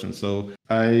anxious person, so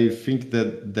I think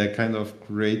that that kind of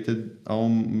created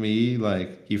on me like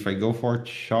if I go for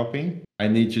shopping, I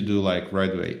need to do like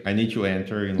right away. I need to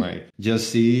enter and like just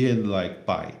see and like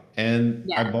buy. And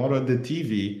I Yeah. bought the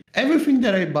TV. Everything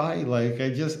that I buy, like I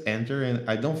just enter and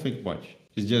I don't think much.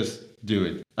 It's just do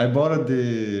it. I bought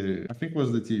I think it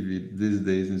was the TV these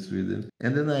days in Sweden.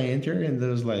 And then I enter and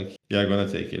there's like, yeah, I'm gonna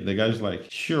take it. The guy's like,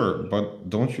 sure, but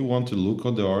don't you want to look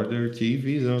at the other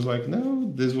TVs? And I was like,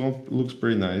 no, this one looks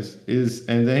pretty nice.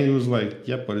 And then he was like,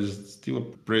 yeah, but it's still a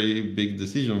pretty big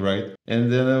decision, right?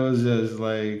 And then I was just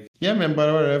like, yeah, man,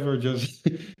 but whatever, just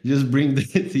just bring the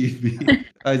TV.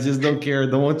 I just don't care. I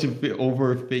don't want to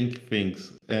overthink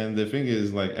things. And the thing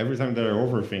is, like every time that I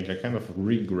overthink, I kind of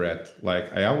regret. Like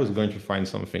I always going to find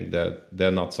something that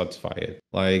they're not satisfied.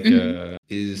 Like Mhm.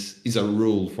 is a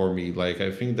rule for me. Like I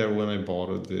think that when I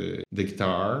bought the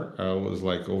guitar, I was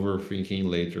like overthinking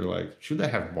later. Like should I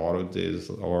have bought this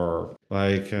or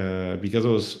like because I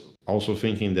was also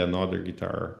thinking the another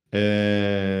guitar,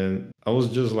 and I was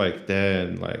just like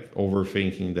then like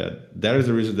overthinking that is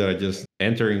the reason that I just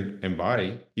entering and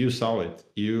buy. You saw it,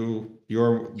 you're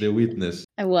the witness.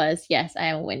 I was. Yes, I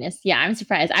am a witness. Yeah, I'm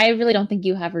surprised. I really don't think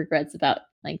you have regrets about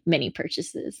like many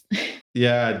purchases.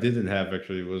 Yeah, I didn't have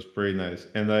actually. It was pretty nice,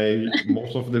 and I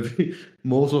most of the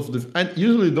I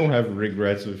usually don't have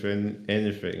regrets with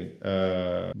anything.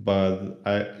 But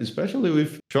I especially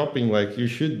with shopping, like you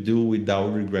should do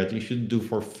without regret. You should do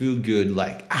for feel good.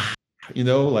 Like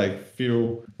like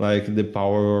feel like the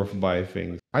power of buy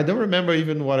things. I don't remember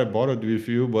even what I bought it with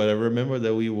you, but I remember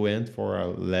that we went for a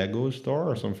Lego store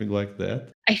or something like that.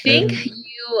 I think And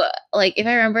you like if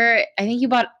I remember, I think you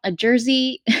bought a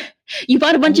jersey. You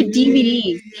bought a bunch oh of yeah, yeah, DVDs.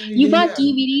 yeah, yeah, You yeah, bought yeah.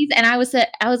 DVDs, and I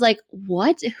was like,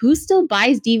 what? Who still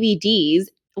buys DVDs?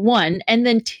 One, and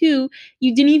then two,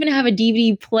 you didn't even have a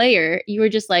DVD player. You were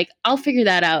just like, I'll figure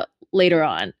that out later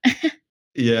on.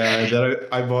 Yeah, that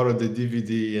I bought the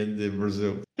DVD in the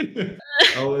Brazil.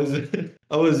 I was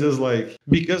I was just like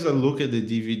because I look at the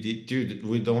DVD, dude,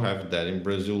 we don't have that in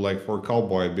Brazil like for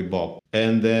Cowboy Bebop.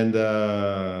 And then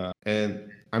and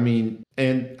I mean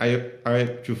and I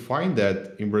to find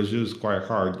that in Brazil is quite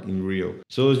hard in Rio.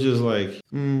 So it's just like,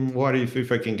 what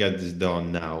if I can get this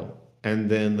done now?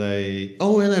 And then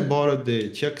and I bought the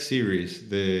Chuck series,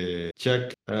 the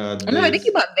Chuck Oh no, I think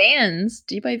you this bought Vans.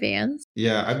 Did you buy Vans?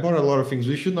 yeah, I bought a lot of things.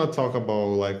 We should not talk about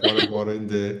like what I bought in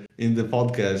the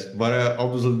podcast, but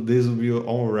obviously this will be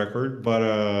on record.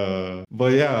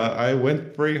 But yeah, I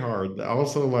went pretty hard.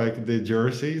 Also, like the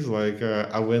jerseys, like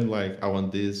I went like I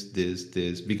want this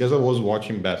because I was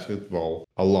watching basketball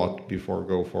a lot before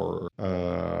go for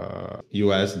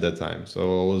US at that time. So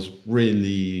I was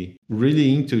really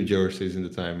into jerseys in the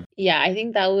time. Yeah, I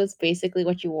think that was basically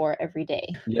what you wore every day.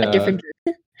 A Yeah, different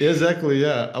exactly,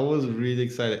 yeah. I was really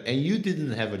excited. And you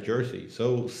didn't have a jersey.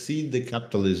 So see the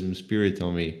capitalism spirit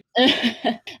on me.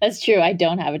 That's true. I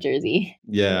don't have a jersey.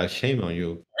 Yeah, shame on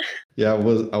you. Yeah,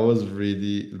 I was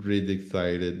really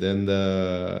excited. And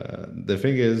the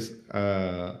thing is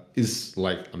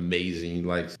like amazing,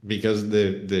 like because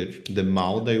the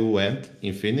mall they went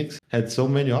in Phoenix had so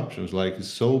many options, like it's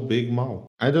so big mall.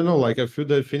 I don't know, like I feel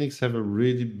that Phoenix have a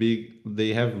really big they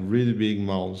have really big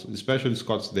malls, especially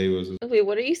Scottsdale. Wait,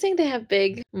 what are you saying? They have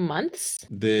big months?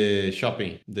 The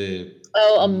shopping,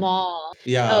 Oh, a mall. Oh,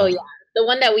 yeah, yeah. The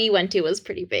one that we went to was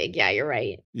pretty big. Yeah, you're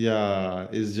right. yeah,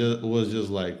 it was just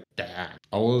like that.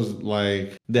 I was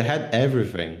like, they had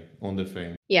everything on the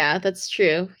thing. Yeah, that's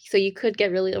true. So you could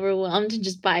get really overwhelmed and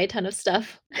just buy a ton of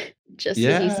stuff just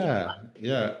as you see. Yeah,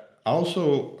 yeah.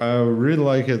 Also, I really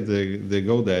like it. The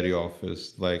GoDaddy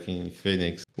office, like in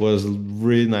Phoenix, was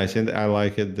really nice, and I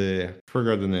like it.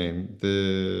 Forgot the name.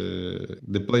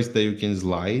 The place that you can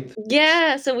slide.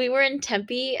 Yeah, so we were in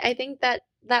Tempe, I think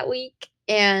that week,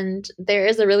 and there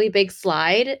is a really big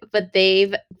slide, but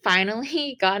they've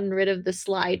finally gotten rid of the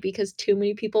slide because too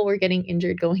many people were getting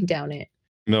injured going down it.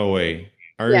 No way.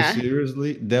 Are you Yeah.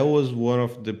 seriously? That was one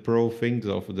of the pro things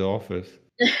of the office.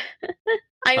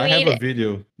 I I have mean, a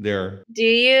video there. do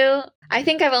you? I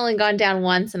think I've only gone down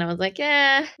once and I was like,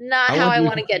 not I how went I with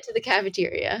want to get to the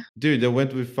cafeteria. Dude, I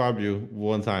went with Fabio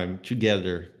one time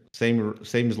together. Same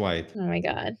slide. Oh my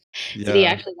God. Did he Yeah,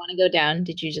 actually want to go down?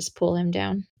 Did you just pull him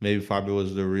down? maybe Fabio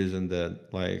was the reason that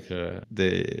like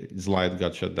the slide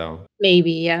got shut down.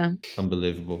 Maybe, yeah.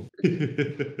 Unbelievable.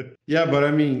 Yeah, but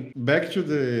I mean, back to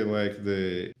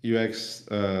the UX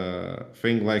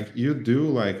thing. Like you do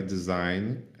like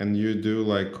design and you do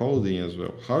like coding as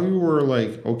well. How you were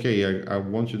like, okay, I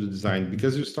want you to design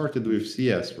because you started with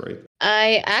CS, right?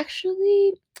 I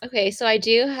actually, okay, so I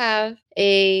do have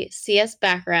a CS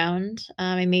background.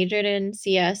 I majored in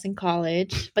CS in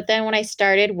college, but then when I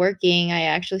started working, I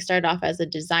actually started off as a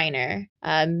designer,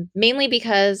 mainly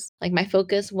because like my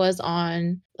focus was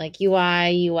on like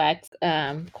UI, UX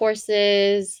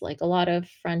courses, like a lot of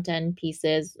front end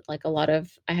pieces, like a lot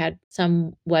of, I had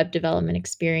some web development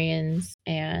experience.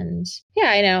 And yeah,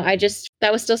 I know,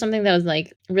 that was still something that was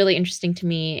like really interesting to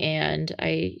me. And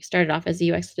I started off as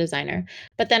a UX designer.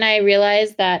 But then I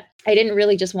realized that I didn't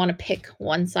really just want to pick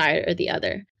one side or the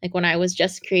other. Like when I was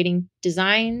just creating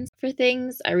designs for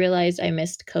things, I realized I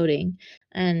missed coding.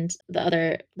 And the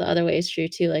other way is true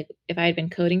too. Like if I had been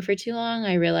coding for too long,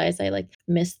 I realized I like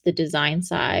missed the design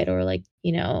side or like,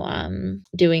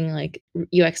 doing like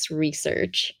UX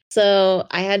research. So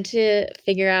I had to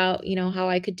figure out, how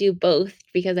I could do both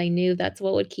because I knew that's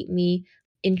what would keep me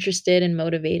interested and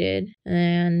motivated.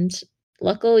 And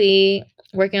luckily,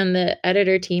 working on the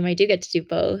editor team, I do get to do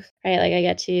both, right? Like I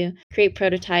get to create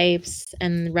prototypes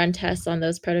and run tests on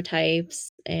those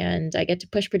prototypes, and I get to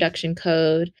push production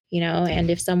code, and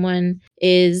if someone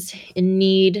is in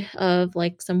need of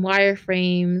like some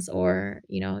wireframes or,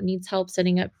 needs help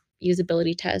setting up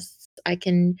usability tests, I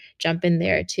can jump in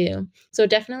there too. So it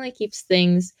definitely keeps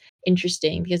things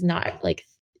interesting because not like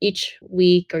each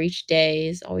week or each day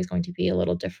is always going to be a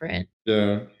little different.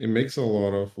 Yeah, it makes a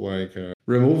lot of like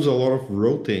removes a lot of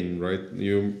routine, right?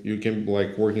 You can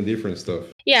like work in different stuff.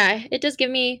 Yeah, it does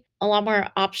give me a lot more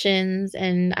options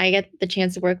and I get the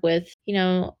chance to work with,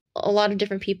 a lot of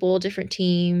different people, different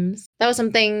teams. That was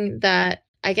something that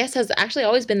I guess has actually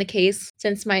always been the case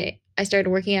since I started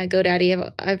working at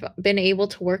GoDaddy. I've been able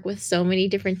to work with so many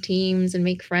different teams and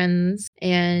make friends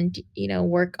and,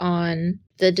 work on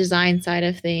the design side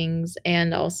of things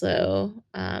and also,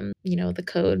 the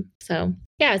code. So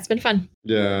yeah, it's been fun.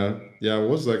 Yeah, it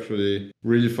was actually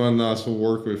really fun also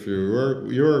work with you.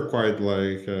 You're quite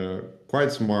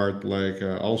quite smart.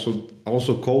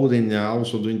 Also coding,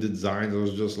 also doing the designs. I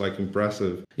was just like impressed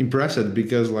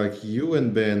because like you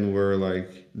and Ben were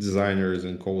like designers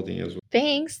and coding as well.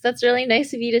 Thanks. That's really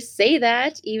nice of you to say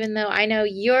that, even though I know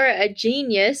you're a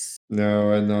genius.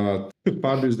 No, I'm not.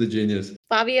 Fabio's the genius.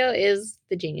 Fabio is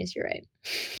the genius. You're right.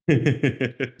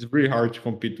 It's really hard to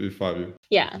compete with Fabio.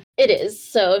 Yeah, it is.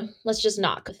 So let's just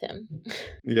knock with him.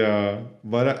 Yeah,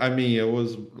 but I mean, it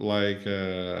was like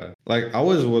I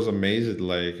was amazed,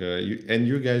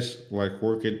 you guys like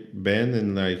work at Ben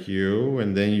and like you,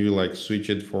 and then you like switch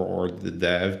it for the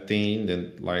dev team,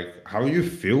 and like how you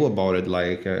feel about it,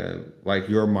 like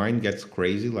your mind gets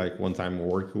crazy, like one time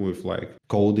working with like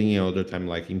coding, other time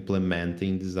like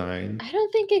implementing design. I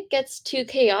don't think it gets too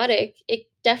chaotic. It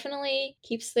definitely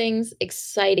keeps things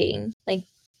exciting. Like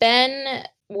Ben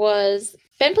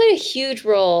played a huge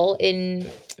role in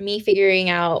me figuring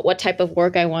out what type of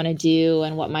work I want to do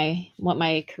and what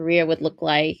my career would look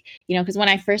like. Because when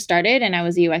I first started and I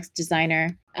was a UX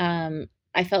designer,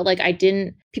 I felt like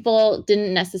people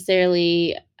didn't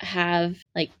necessarily have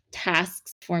like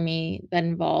tasks for me that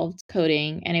involved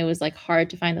coding, and it was like hard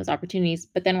to find those opportunities.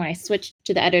 But then when I switched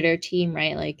to the editor team,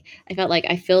 right, like I felt like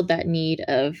I filled that need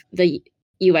of the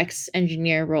UX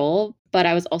engineer role, but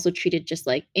I was also treated just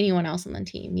like anyone else on the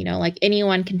team, like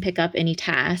anyone can pick up any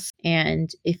task. And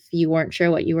if you weren't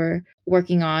sure what you were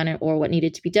working on or what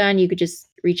needed to be done, you could just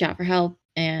reach out for help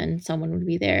and someone would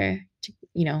be there to,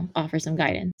 offer some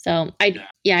guidance. So I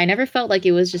never felt like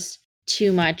it was just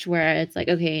too much where it's like,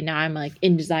 okay, now I'm like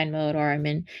in design mode or I'm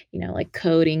in, like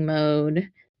coding mode.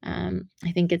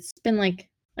 I think it's been like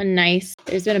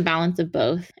there's been a balance of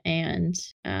both. And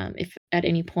if at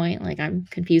any point like I'm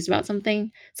confused about something,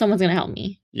 someone's gonna help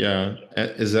me. Yeah,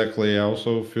 exactly. I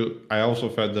also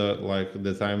felt that like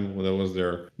the time when I was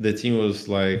there, the team was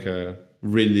like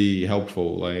really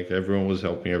helpful. Like everyone was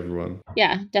helping everyone.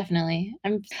 Yeah, definitely.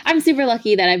 I'm super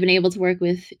lucky that I've been able to work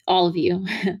with all of you.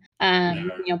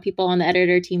 People on the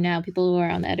editor team now, people who are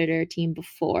on the editor team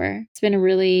before. It's been a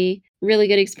really, really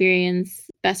good experience.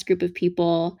 Best group of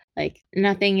people. Like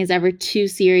nothing is ever too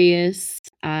serious.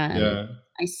 Yeah.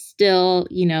 I still,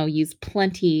 use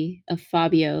plenty of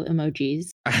Fabio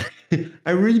emojis.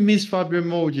 I really miss Fabio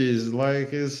emojis.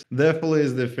 Like, it's definitely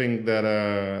is the thing that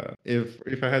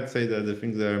if I had to say that the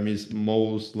thing that I miss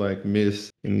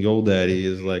in GoDaddy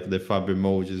is like the Fabio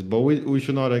emojis. But we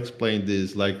should not explain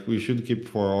this. Like, we should keep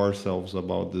for ourselves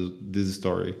about this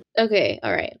story. Okay,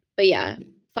 all right, but yeah.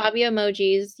 Fabio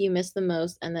emojis, you miss the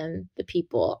most, and then the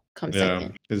people come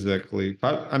second. Exactly.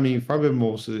 I mean, Fabio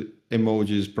emoji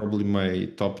is probably my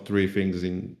top 3 things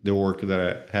in the work that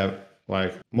I have.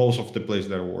 Like most of the place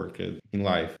that I work in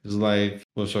life is like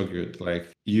was so good. Like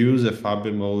use a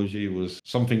Fabio emoji was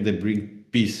something that bring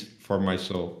peace for my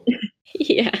soul.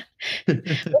 Yeah.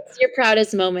 What's your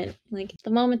proudest moment? Like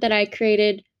the moment that I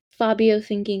created Fabio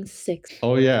thinking 6.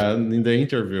 Oh yeah, in the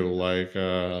interview, like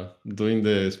doing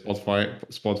the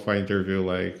Spotify interview,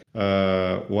 like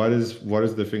what is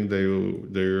the thing that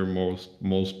you're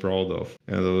most proud of?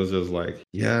 And it was just like,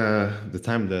 yeah, the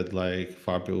time that like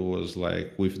Fabio was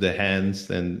like with the hands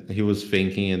and he was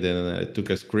thinking, and then I took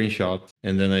a screenshot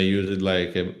and then I used it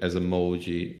like as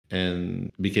emoji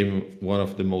and became one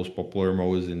of the most popular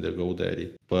emojis in the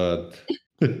GoDaddy. But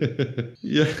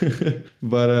yeah,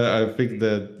 but I think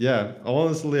that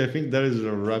honestly, I think that is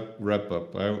a wrap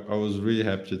up. I was really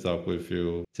happy to talk with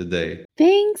you today.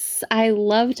 Thanks. I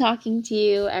love talking to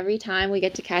you every time we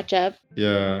get to catch up.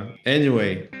 Yeah.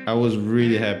 Anyway, I was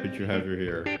really happy to have you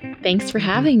here. Thanks for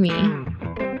having me.